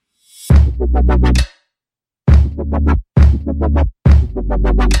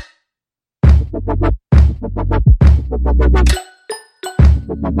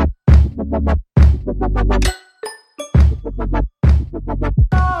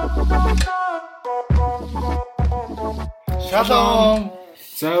Шалом.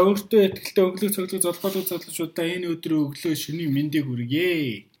 За өөртөө ихтэй өглөө цоглог золгоолог залуучуудаа энэ өдрийн өглөө шөнийн мэндийг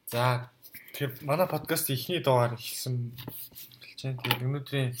хүргье. За тэгэхээр манай подкаст ихний дугаар эхэлсэн болж байна. Тэгээд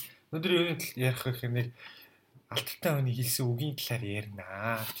өнөөдрийн юуны талаар ярих гэх юм нэг алдтай хүний хэлсэн үгийн талаар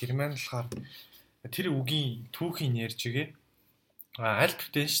ярина. Тэр маань болохоор тэр үгийн түүхийг ярьж игээ.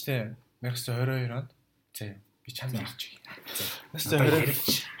 Альберт Эйнштейн 1922 онд би чамд ярьж игээ.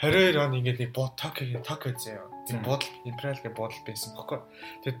 1922 он ингээд нэг Токио заяа. Тэр буудал империал гэх буудал байсан бохоо.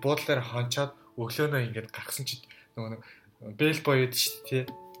 Тэгэд буудлаар хончоод өглөөнөө ингээд гаргасан чи нөгөө бэл боёд шүү дээ.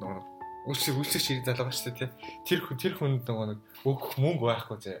 Нөгөө үлсэх ширэг залгаа шүү дээ. Тэр хүнд нөгөө өгөх мөнгө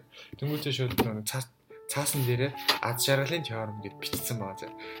байхгүй заяа. Тэнгүүтээ шууд нөгөө цаасан дээрээ аз жаргалын теорем гэд бичсэн байгаа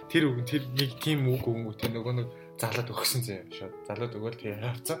заяа. Тэр үг тэр нэг тийм үг өнгөтэй нөгөө залаад өгсөн заяа. Шууд залаад өгөөл тэгээ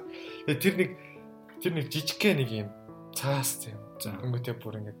явцсан. Тэгээ тэр нэг жижигхэн нэг юм цаас заяа. Тэнгүүтээ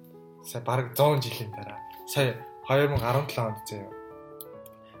бүр ингээд сая бараг 100 жилийн дараа сая 2017 онд заяа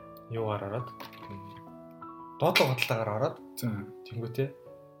юугаар ороод доотлого бодлогоор ороод тэнгүүтээ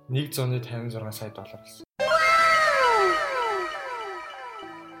 156 сая доллар болсон.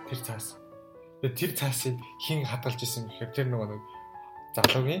 Тэр цаасыг хин хадгалж исэн гэхээр тэр нөгөө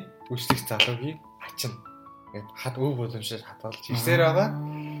залуугийн үйлчлэгч залуугийн ачин ингээд өв боломжтой хадгалж ирсээр байгаа.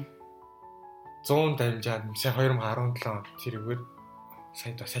 100 дамжаад сая 2017 онд тэрүүгээр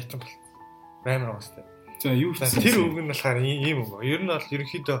саятан бол амар уустай. За юу гэсэн тэр үг нь болохоор ийм үг. Ер нь бол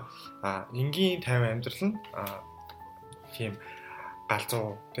ерөнхийдөө энгийн 50 амьдрал нь тийм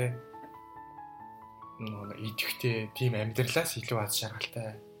галзуу тий нөгөө идэвхтэй тийм амьдралаас илүү аз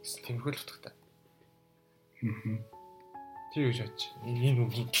жаргалтай гэсэн тэмхэл утгатай. Тэр юу шаач энэ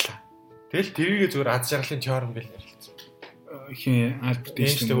үгийн талаа. Тэгэл тэрийгээ зүгээр аз жаргалын теорем гэж ярилцсан. Хин Альберт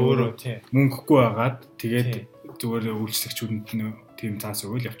Эйнштейн өөрөө тий мөнгөгүй байгаад тэгээд зүгээр үйлчлэгчүүдэд нь тийм цаас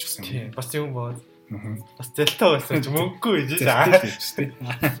өгөөл явчихсан юм. Бас юм боо. Бас зэлтэй байсан ч мөнгөгүй гэж тийм.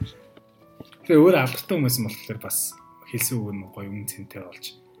 Тэгээ өөр алдартай хүмүүс юм болохоор бас хэлсэн үг нь гоё юм цэнтэй болж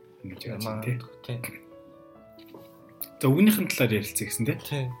ингэж байгаа тийм. За үгнийхэн талаар ярилцъя гэсэн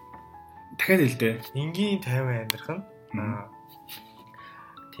тийм. Дахиад хэлдэ. Энгийн 50 амьдрах нь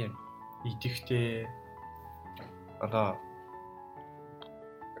тийм идэвхтэй одоо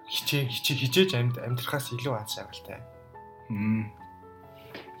хичээж амьдрахаас илүү аз жаргалтай.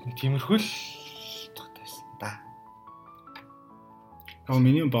 Тиймэрхүү л тогтойсон да.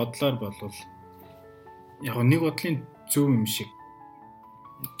 Миний бодлоор болвол яг нэг бодлын зөв юм шиг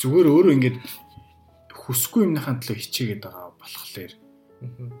зүгээр өөрөө ингэж хүсгүй юмныхаа төлөө хичээгээд байгаа болохоор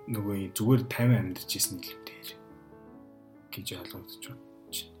нөгөө зүгээр 50 амьдарч исэн илүүтэй гэж ойлгогдож байна.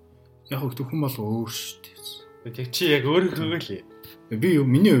 Яг хөө хүн бол өөр шүү дээ. Яг чи яг өөрөө л би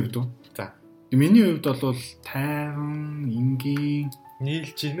миний хувьд үү? За. Миний хувьд бол 50 энгийн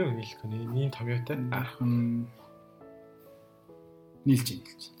нийлж гинөө нийлэхгүй нийн томьёотой ахын нийлж.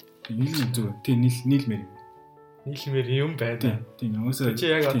 Нийлж зүг тийм нийлмээр юм байна. Тийм өөөсөө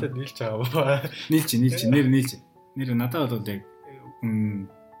чи яг одоо нийлж байгаа. Нийлж нэр надад бол яг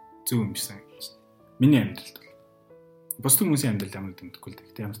зөв юм шиг санагдаж байна. Миний амьдралд бол бусдын хүмүүсийн амьдрал ямар гэдэг мэдэхгүй л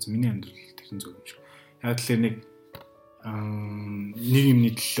дээ. Ямар ч миний амьдрал тэрэн зөв юм шиг. Яг тэгэхээр нэг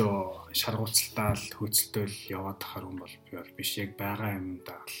юмний төлөө шаргууцалтаал хөөцөлтөөл яваад тахаар юм бол би бол биш яг байгаа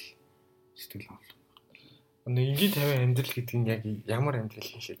юмдаа л сэтгэл хангалуун. Энгийн 50 амьдрал гэдэг нь яг ямар амьдрал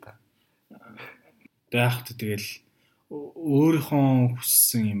хийлээ та? Тэгэл өөрийнхөө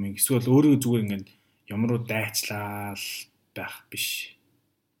хүссэн юм эсвэл өөрөө зүгээр ингээд ямар уу дайцлал байх биш.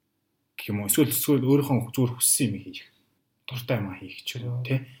 Гэх юм уу эсвэл өөрийнхөө зүгээр хүссэн юм хийх. Дуртай юм хийх ч юм уу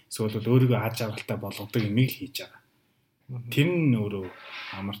тий. Эсвэл өөрийгөө аз жаргалтай болгодог юм хийж байгаа. Тэр нь өөрөө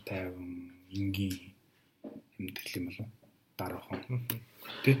амар тайван энгийн амьдрал юм болов дараахан.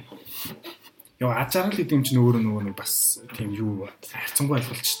 Тий. Яа аз жаргал гэдэг юм чинь өөрөө нөгөө бас тийм юу хайрцангуй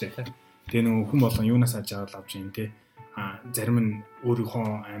ойлголтчтэй. Тэгээ нөгөө хүн болгон юунаас аз жаргал авч юм те. Зарим нь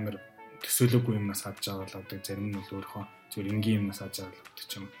өөрийнхөө амар төсөөлөөгүй юмнаас аз жаргал авдаг, зарим нь бол өөрийнхөө зүгээр энгийн юмнаас аз жаргал авдаг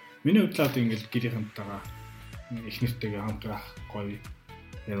ч юм. Миний хувьд л ингээл гэрийнхэнтэйгээ их нэртэйгээ хамтрах гоё.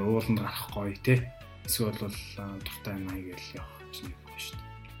 Ууланд гарах гоё те. Эсвэл бол дуртай юм аягээл явах чинь гоё шүү дээ.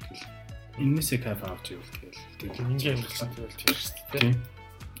 Тэгэл энэсээ кайф авч явах тэгэл энгийн амьдрал бол тийм шүү дээ.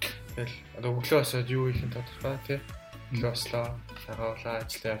 Тэгэл одоо өглөө босоод юу хийх нь тодорхой тий. Өглөө бослоо, цагаалаа,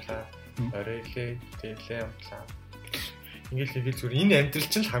 ажиллаа явлаа, орой илээ, тэлээ явлаа. Ингээл зүгээр энэ амьдрал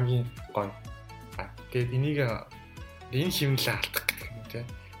чинь хамгийн гоё. Тэгээд энийг энэ хэмнэлээ алдах гэх юм тий.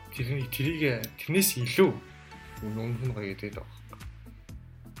 тэрнээс илүү өмнөх нь гоё гэдэг байна.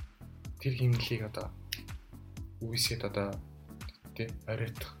 Тэр хэмнэлийг одоо үгүйсгээд одоо тий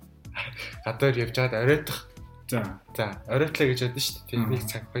оройтох. Гадаар явж чад оройтох. За оройтлаа гэж бодсон шүү дээ. Нэг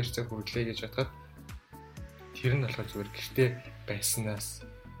цаг 2 цаг хүргэлээ гэж бодоход тэр нь болохоор зүгээр гэртээ байснаас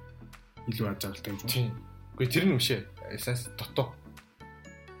илүү аж аргалтай гэж. Тийм. Үгүй тэр нь үшээ. Эсэс дотоо.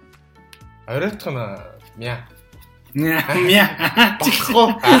 Оройтох нь мяа. Болохгүй.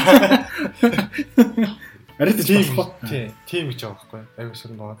 Оройтож болохгүй. Тийм гэж байгаа байхгүй. Аюу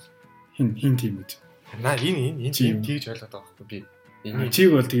сүрэн бод. Хин тийм гэж. Энэ тийм тэгж ойлгоод байгаа байхгүй би.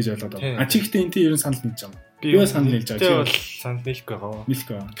 Чиг бол тэгж ойлгоод байгаа. Чигтээ энэ тийм ер нь санал нийлж байгаа юм. Би санал нийлж байгаа. Чи бол санал нийлэхгүй байгаа.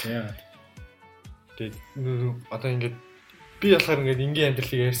 Нийлэхгүй. Яагаад? Тэгээд одоо ингээд би болохоор ингээд энгийн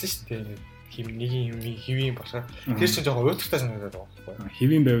амьдралыг ярьсан шүү дээ. Ингээд нэгийн хэвийн болохоор тэр чинь жоохон уйтгартай санагдаад байгаа байхгүй.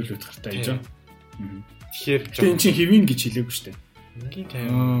 Хэвийн байвал уйтгартай гэж байна. Тэгэхээр энэ чинь хэвийн гэж хэлээгүй шүү дээ. Энгийн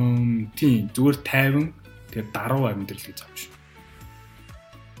тайван. Тийм зүгээр тайван тэгээд даруй амьдрал гэж байгаа юм шүү.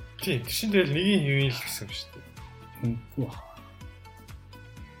 Тийм тэр чинь тэгэл нэгийн хэвийн л гэсэн юм шүү дээ. Үгүй.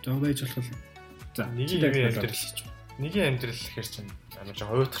 Жогбайж болох. За нэгийн хэвийн амьдрал хийж байна. Нэгийн амьдрал гэхэр чинь амар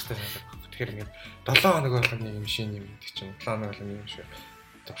жоохон уйтгартай санагдаад байна. Тэгэхээр ингээд 7 хоног болгоно нэг юм шин юм гэдэг чинь 7 хоног болгоно юм шүү.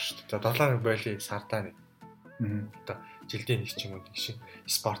 Шүү дээ. 7 хоног боли сардаа нэг. Одоо жилдээ нэг ч юм уу нэг шин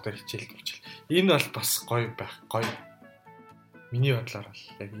спортоор хичээл төвчл. Энэ бол бас гоё байх. Гоё. Миний бодлоор бол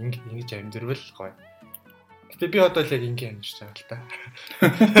яг ингэж амьдрал гоё. Гэтэ би одоо л яг ингийн амьдарч байгаа л та.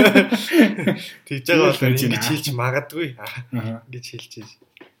 Тэгж байгаа бол ингэж хэлж магадгүй. Ингэж хэлж ийж.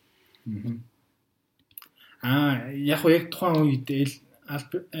 Яг тухайн үед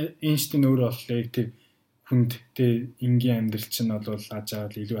Эйнштейн өөрөө болохоор тэр хүнд тэ энгийн амьдрал чинь бол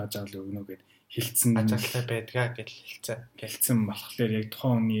ажаал илүү ажаал өгнө гэд хэлсэн ажаалтай байдгаа гэж хэлсэн болохоор яг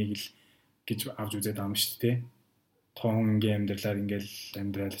тухайн үнийг л гэж авч үзээд байгаа юм шүү дээ. Тухайн хүн энгийн амьдралаар ингээл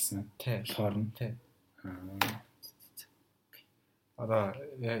амьдраалсан. Болохоор нь. Одоо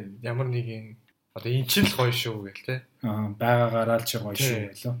ямар нэгэн одоо эн чинь л гоё шүү гэл те. Байгаагаараа л чи гоё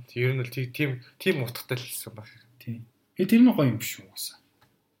шүү гэлөө. Тэр нь л тийм утгатай л хэлсэн баг. Тийм. Тэр нь гоё юм биш үү уусаа.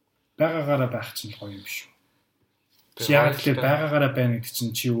 Байгаагаараа байх чинь гоё юм биш үү. Чи яг л байгаагаараа байна гэдэг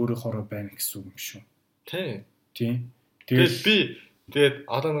чинь чи өөрийнхоороо байна гэсэн үг юм шүү. Тийм. Тэгээд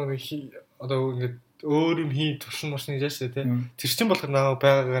одоо ингээд өөр юм туршин маршны яаштай те. Тэр чинь болохоор наа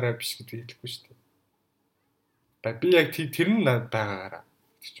байгаагаараа биш гэдэг хэлэхгүй шүү дээ. Би яг тэр нь байгаагаараа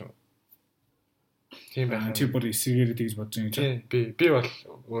гэж юм. Тийм байна. Чи бүр эсрэгээр тэгж бодож байгаа юм чи. Би бол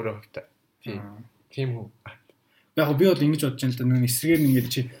өөрөө хувьтай. Тийм үү. Яг би бол ингэж бодож байна л да. Нүн эсрэгээр ингээд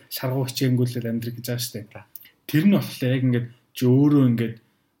чи шаргуу хичээнгүүлэл амьдрэх гэж байгаа шүү дээ. Тэр нь болохоор яг ингээд чи өөрөө ингээд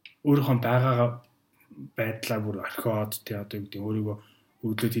өөрийнхөө байгаагаа байдлаа бүр орхиод тий одоо юу гэдэг өөрийгөө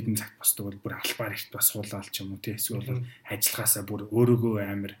өглөө хэдэн цагт босдог бол бүр албаар ихт бас суулаад ч юм уу тий эсвэл ажиллахаасаа бүр өөрийгөө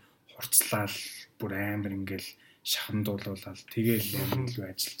амар хурцлал бүр амар ингээл шахамдуулаад тэгээл илүү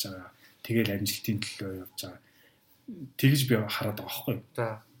ажиллаж байгаа. Тэгээл амжилтын төлөө явж байгаа. Тэгж би хараад байгаа байхгүй.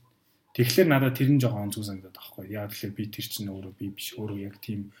 За. Тэгэхээр надад тэр нь жоохон онцгой санагдаад байгаа байхгүй. Яг л би тэр чинь өөрөө би биш өөрөө яг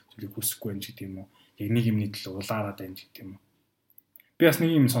тийм зүйлийг хүсэхгүй юм ч гэдэг юм уу. Яг нэг юмны төлөө улаараад байна гэдэг юм уу. Би бас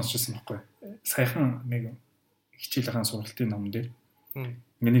нэг юм сонсчихсан байхгүй. Саяхан нэг хичээлхэн сургалтын ном дээр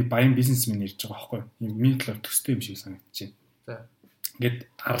ингээ нэг баян бизнесмен ирж байгаа байхгүй. Миний төлөө төстэй юм шиг санагдчихэв. За. Ингээд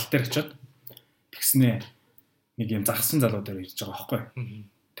арал дээр очиод тэгснээ нэг юм загсан залуу дээр ирж байгаа байхгүй.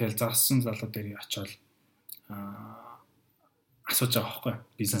 Тэгэл загсан залуу дээр очиод асууж байгаа байхгүй.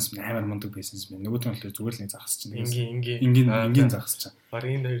 Бизнесмен амар мундаг бизнесмен. Нөгөөд нь болохоор зүгээр л нэг загас чинь. Энгийн загас чинь. Баг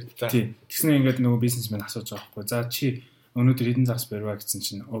энэ хоёр за. Тий. Тэгснээ ингээд нөгөө бизнесмен асууж байгаа байхгүй. За чи өнөөдөр хэдэн загас барьваа гэсэн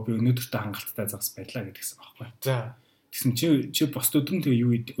чинь би өнөөдөртөө хангалттай загас байлаа гэдгийгсэн байхгүй. За. Тэгсэн чи бос өдөр нь тэгээ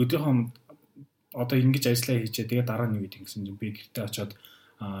юу ид өдрийнхөө одоо ингэж ажиллаа хийчээ тэгээ дараа нь юу ид гэсэн чинь би гэртээ очиод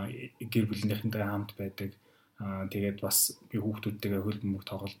гэр бүлийнхэнтэй хамт байдаг. Тэгээд бас би хүүхдүүдтэйгээ хөл бөмбөг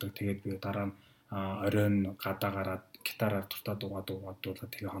тоглодог. Тэгээд би дараа нь оройн гадаа гараад гитараар дуртай дуугаад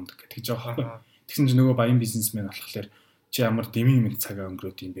тэгээ хондог гэж байгаа байхгүй. Тэгсэн чинь нөгөө баян бизнесмен болохоор чи ямар дэмий минь цагаа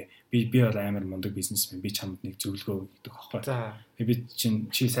өнгөрөөд юм бэ? Би бол амар мундаг бизнесмен. Би чамд нэг зөвлөгөө өгдөг байхгүй. За. Би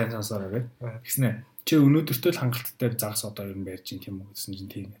чи сайн сонсоорой гэдэг. Тэгснэ чи өнөөдөртөө л хангалттай загас одоо ер нь барьж ин тийм үү гэсэн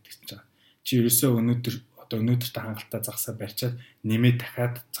чинь тийм гэдэг чинь. Чи ерөөсөө өнөөдөртөө хангалттай загасаа барьчаад нэмээд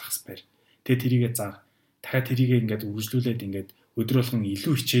дахиад загас барь. Тэгээ тэрийгээ зар. Дахиад тэрийгээ ингээд үргэлжлүүлээд ингээд өдөр болгон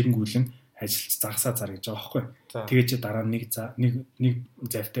илүү хичээнгүүлэн ажиллаж загасаа зар гэж байгаа байхгүй. Тэгээ чи дараа нь нэг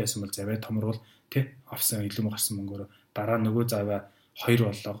завтай байсан бол заваа томрвол тий авсан илүү гарсан мөнгөөр дараа нөгөө заваа 2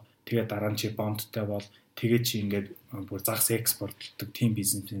 боллоо. Тэгээ дараа нь чи бондтой бол тэгээ чи ингээд бүр загас экспортлдог тийм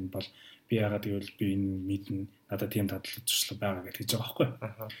бизнесмен бол би яагаад гэвэл би энэ мэднэ надад тийм дадлаг зуршлаг байгаа гэж хэлж байгаа байхгүй.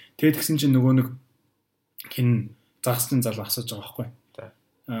 Тэгээд тэгсэн чинь нөгөө нэг хин загасны залуу асууж байгаа байхгүй.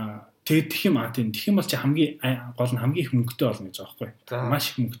 тэгээд тэгэх юм бол чи хамгийн гол нь хамгийн их мөнгөтэй болно гэж байгаа байхгүй. Маш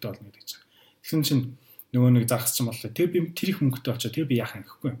их мөнгөтэй болно гэж байгаа. Тэгсэн чинь нөгөө нэг загас чинь боллоо. Тэгээ би тэр их мөнгөтэй болчихоо. Тэгээ би яах юм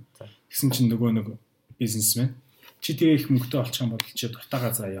гэхгүй. Тэгсэн чинь нөгөө нэг бизнесмен чи тэгээ их мөнгөтэй болчих юм бол чи дуртай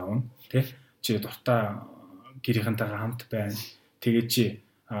газар явна. Тэ? Чи дуртай гэрийнхэнтэйгээ хамт байна. Тэгээд чи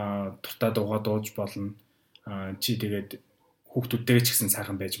дуртай дуугаа дууж болно. Чи тэгээд хүүхдүүдтэйгээ ч гэсэн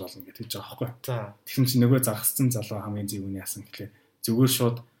сайхан байж болно гэж байгаа байхгүй. За. Тэгсэн чинь нөгөө загасцсан залуу хамгийн зөвүүний яасан гэхлээр зүгээр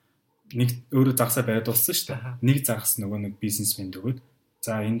шууд нэг өөрөө загасаа бариад болсон шүү дээ. Нэг загас нөгөө нэг бизнесмен өгөөд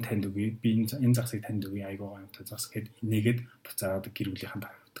за энэ танд өгье. Би энэ загсыг танд өгье. Айгуу гомтой загас гэд нэгэд буцаад гэр бүлийнхэн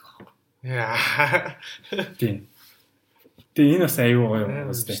таардаг байхгүй. Яа. Тийм. Тэгээ энэ бас айгуу гоё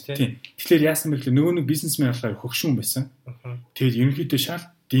бастай. Тийм. Тэгэхээр яасан бэ гэхлээр нөгөө нэг бизнесмен болохоор хөгшүүн байсан. Тэгээд ерөнхийдөө шал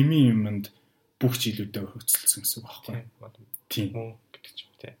дими юмд бүх жилүүдэд хөвцөлсөн гэсэн үг байхгүй. Тийм.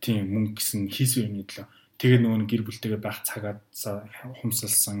 Тийм мөнгө гэсэн хийсэн юмны төлөө. Тэгээд нөгөө гэр бүлтэйгээ байх цагаад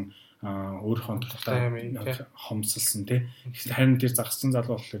хумсалсан өөрийнхөө дуртай хомсолсон тий. Харин тэр загассан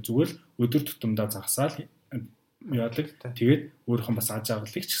залуу болохоор зүгээр л өдөр тутамдаа загасаал яадаг. Тэгээд өөрийнхөө бас аж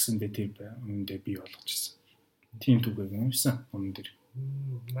аргалыг ч гэсэндээ тэр үүндээ бий болгочихсон. Тийм түгээг юмсан өмнө дэр.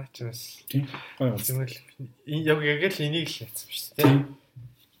 Наачаас. Тийм. Гоё болсон. Яг л энийг л хийсэн шүү дээ.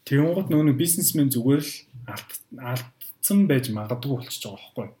 Тэгвэл нөгөө бизнесмен зүгээр л алдсан байж магадгүй болчихж байгаа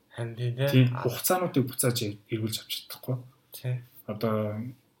байхгүй. Тийм. Хугацаануудыг буцааж эргүүлж авч чадахгүй. Тийм. Одоо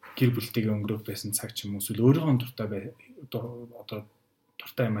гэр бүлтэйгээ өнгөрөх байсан цаг ч юм уу эсвэл өөрийнхөө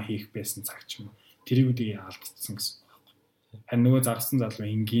дуртай юм хийх байсан цаг ч юм уу тэрийг алдсан гэсэн үг байхгүй. Харин нөгөө загсан залуу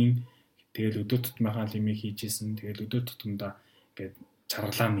энгийн тэгэл өдөр тутмынхаа лимийг хийжсэн тэгэл өдөр тутамдаа ингээд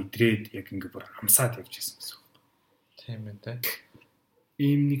чаргалаа мэдрээд яг ингээд бүр амсаад явж исэн гэсэн үг. Тийм ээ тэ.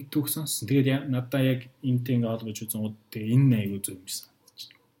 Ийм нэг түүх сонсон. Тэгээд надаа яг энтэй ингээд олгож үзэн гоо тэгээ энэ айгуу зөв юмсан.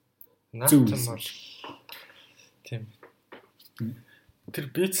 Зөв юм. Тийм. Тэр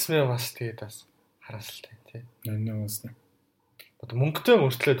бизнесмен бас тэгээд бас хараасалтай тий. Нөө уусна. Одоо мөнгөтэй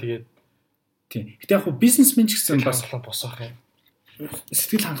мөртлөө тэгээд тий. Гэтэ яг бизнесмен ч гэсэн бас босоох юм.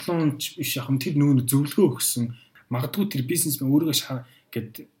 Сэтгэл хангалуун биш яг тэр нөгөө зөвлөгөө өгсөн. Магадгүй тэр бизнесмен өөрийгөө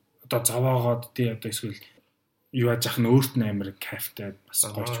гэд одоо зовоогоод тий одоо эсвэл юу яаж ах нь өөрт нь амар кайфтай бас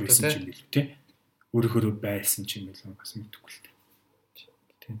гоёч байсан юм билүү тий. Өөрөөрөө байсан юм билүү бас мэдгүй л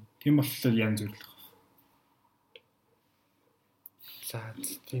тий. Тийм болохоор янз бүр л. За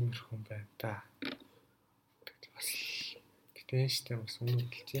тиймэрхүү юм байна да. Бас гэтэн штэ бас үнэн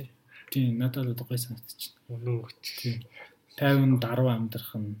гэлтэй. Тийм надад гоё санагдчих. Үнэн гэж. 50 даруй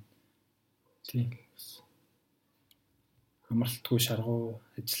амьдрах нь тийм амралтгүй шаргуу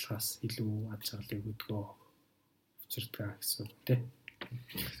ажиллахаас илүү аж аргалыг өгдөгөө учирдаг гэсэн үг тий.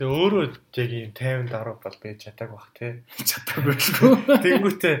 Тэгээ өөрөө яг ийм 50 даруй бол байж чадаагүй бах тий. Чадаагүй байлгүй.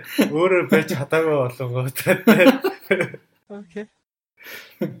 Тэнгүүтээ өөрөө байж чадаагүй болонгоо тий. Окей.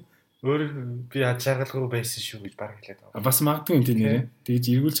 Өөр би аж аргалгүй байсан шүү гэж баг хэлээд байгаа. Бас магадгүй юм тий нэрээ. Тэгж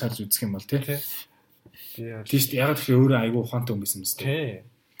эргүүлж харж үзэх юм бол тий. Тийш яг л өөрөө айгүй ухаантай юм байсан юм зү. Тий.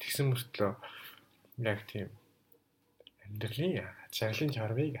 Тэгсэн мөртлөө яг тийм амьдралын аж аргалын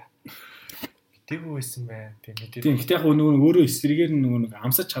чармыг мэдээгүй байсан бай. Тийм мэдээ. Тийм гэхдээ яг нөгөө өөрөө эсрэгээр нөгөө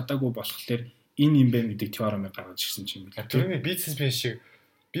амсаж чадаагүй болохоор энэ юм байна гэдэг теоремыг гаргаж ирсэн юм байна. Тэрний бизнесмен шиг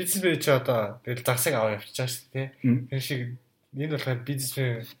бизнесмен ч одоо тэгэл загсаг аваа явчихаа шүү дээ. Тэр шиг энэ болохоор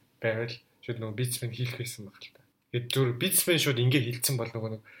бизнесмен байвал шууд нөгөө бизнесмен хийх байсан баг л та. Тэгээд зөв бизнесмен шууд ингэ хилцсэн бол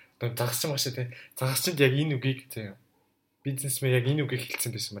нөгөө загасч юм аашаа тий. Загасчд яг энэ үгийг тий. Бизнесмен яг энэ үгийг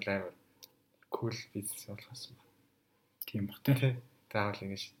хэлсэн байсан бол амар кул бизнес болохсон баг. Тийм баг тий. Таавал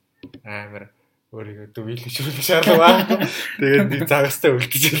ингэж амар өөрийгөө дөвийлгчүүлэх шаардлагаа. Тэгээд би загастай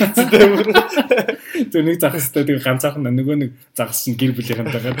үлдэж хэлсэн дээ бүр. Зөв нэг загастай тэг ганцаархан нөгөө нэг загас чинь гэр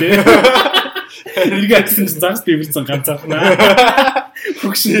бүлийнхэнтэйгээ тий. Эргээ гэсэн чинь загас бивэрсэн ганцаархан.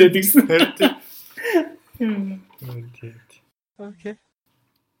 Хөгшөндөө тэгсэн. Окей.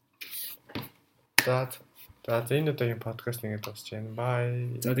 За энэ удаагийн подкаст нэгэд дуусч байна.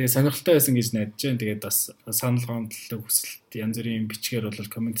 Bye. За тэгээ сонирхолтой байсан гэж найдаж байна. Тэгээд бас санал гомдлоо хүсэлт янз бүрийн бичгээр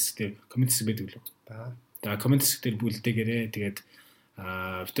бол комент хэсэг байдаг лөө. За комент хэсгээр бүлдээгээрээ тэгээд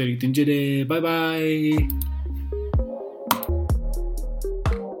битэрийг дэмжээрэй. Bye bye.